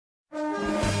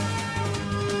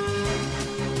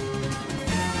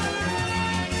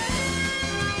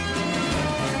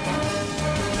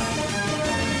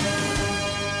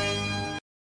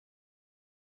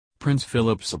Prince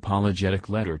Philip's apologetic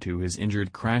letter to his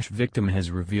injured crash victim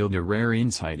has revealed a rare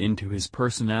insight into his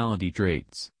personality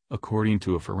traits, according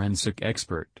to a forensic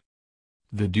expert.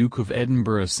 The Duke of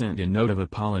Edinburgh sent a note of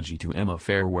apology to Emma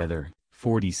Fairweather,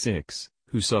 46,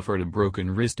 who suffered a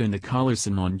broken wrist and a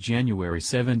collison on January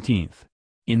 17.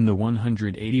 In the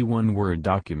 181-word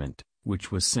document,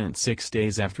 which was sent 6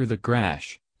 days after the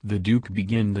crash, the Duke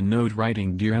began the note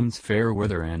writing "Dear Ms.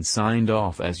 Fairweather" and signed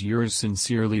off as "Yours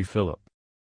sincerely Philip."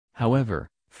 However,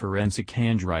 forensic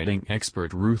handwriting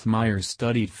expert Ruth Myers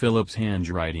studied Philip's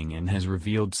handwriting and has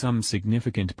revealed some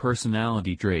significant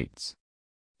personality traits.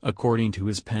 According to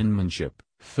his penmanship,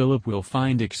 Philip will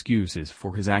find excuses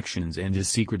for his actions and is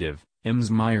secretive, Ms.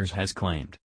 Myers has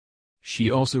claimed. She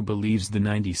also believes the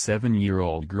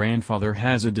 97-year-old grandfather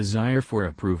has a desire for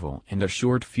approval and a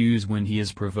short fuse when he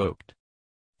is provoked.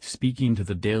 Speaking to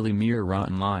the Daily Mirror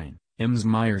Online, Ms.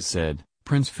 Myers said,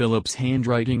 "Prince Philip's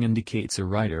handwriting indicates a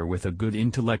writer with a good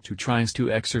intellect who tries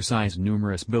to exercise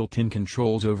numerous built-in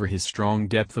controls over his strong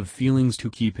depth of feelings to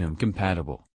keep him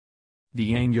compatible.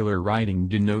 The angular writing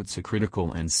denotes a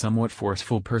critical and somewhat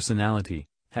forceful personality,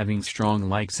 having strong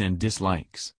likes and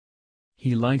dislikes.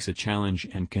 He likes a challenge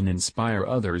and can inspire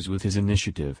others with his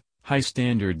initiative, high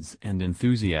standards and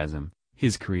enthusiasm.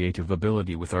 His creative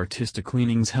ability with artistic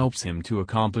leanings helps him to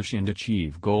accomplish and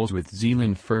achieve goals with zeal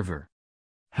and fervor.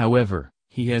 However,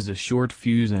 he has a short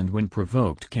fuse and when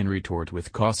provoked can retort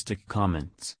with caustic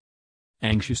comments.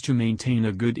 Anxious to maintain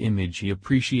a good image, he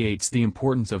appreciates the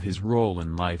importance of his role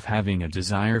in life, having a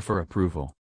desire for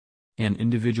approval. An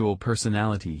individual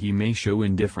personality, he may show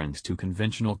indifference to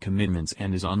conventional commitments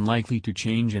and is unlikely to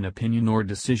change an opinion or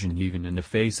decision even in the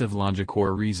face of logic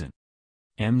or reason."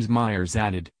 Ms. Myers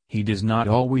added, "He does not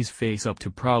always face up to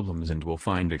problems and will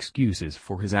find excuses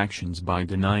for his actions by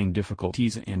denying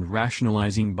difficulties and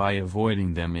rationalizing by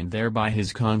avoiding them, and thereby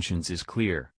his conscience is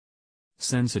clear.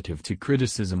 Sensitive to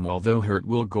criticism, although hurt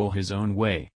will go his own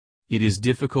way. It is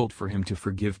difficult for him to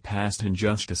forgive past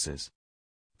injustices."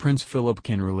 Prince Philip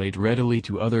can relate readily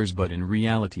to others, but in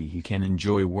reality he can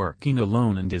enjoy working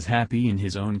alone and is happy in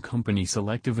his own company,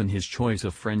 selective in his choice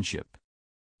of friendship.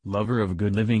 Lover of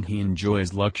good living, he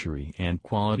enjoys luxury and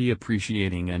quality,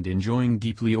 appreciating and enjoying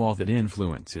deeply all that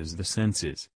influences the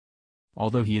senses.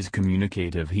 Although he is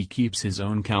communicative, he keeps his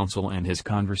own counsel and his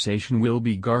conversation will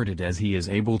be guarded. As he is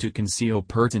able to conceal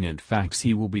pertinent facts,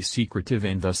 he will be secretive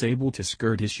and thus able to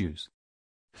skirt issues.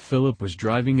 Philip was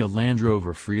driving a Land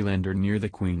Rover Freelander near the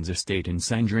Queen's estate in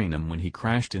Sandringham when he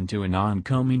crashed into an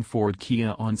oncoming Ford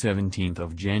Kia on 17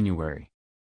 January.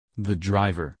 The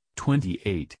driver,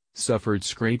 28, suffered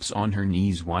scrapes on her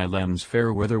knees while Ms.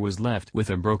 Fairweather was left with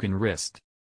a broken wrist.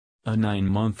 A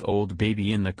 9-month-old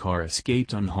baby in the car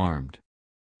escaped unharmed.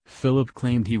 Philip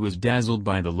claimed he was dazzled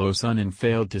by the low sun and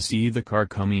failed to see the car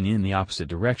coming in the opposite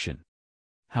direction.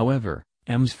 However,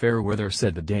 Ms. Fairweather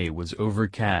said the day was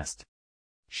overcast.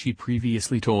 She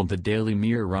previously told the Daily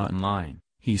Mirror Online,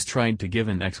 "He's tried to give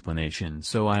an explanation,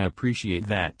 so I appreciate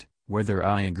that, whether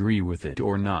I agree with it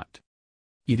or not.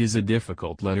 It is a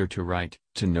difficult letter to write,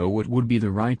 to know what would be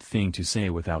the right thing to say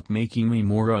without making me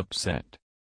more upset."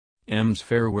 Ms.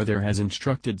 Fairweather has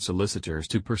instructed solicitors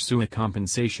to pursue a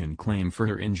compensation claim for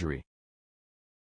her injury.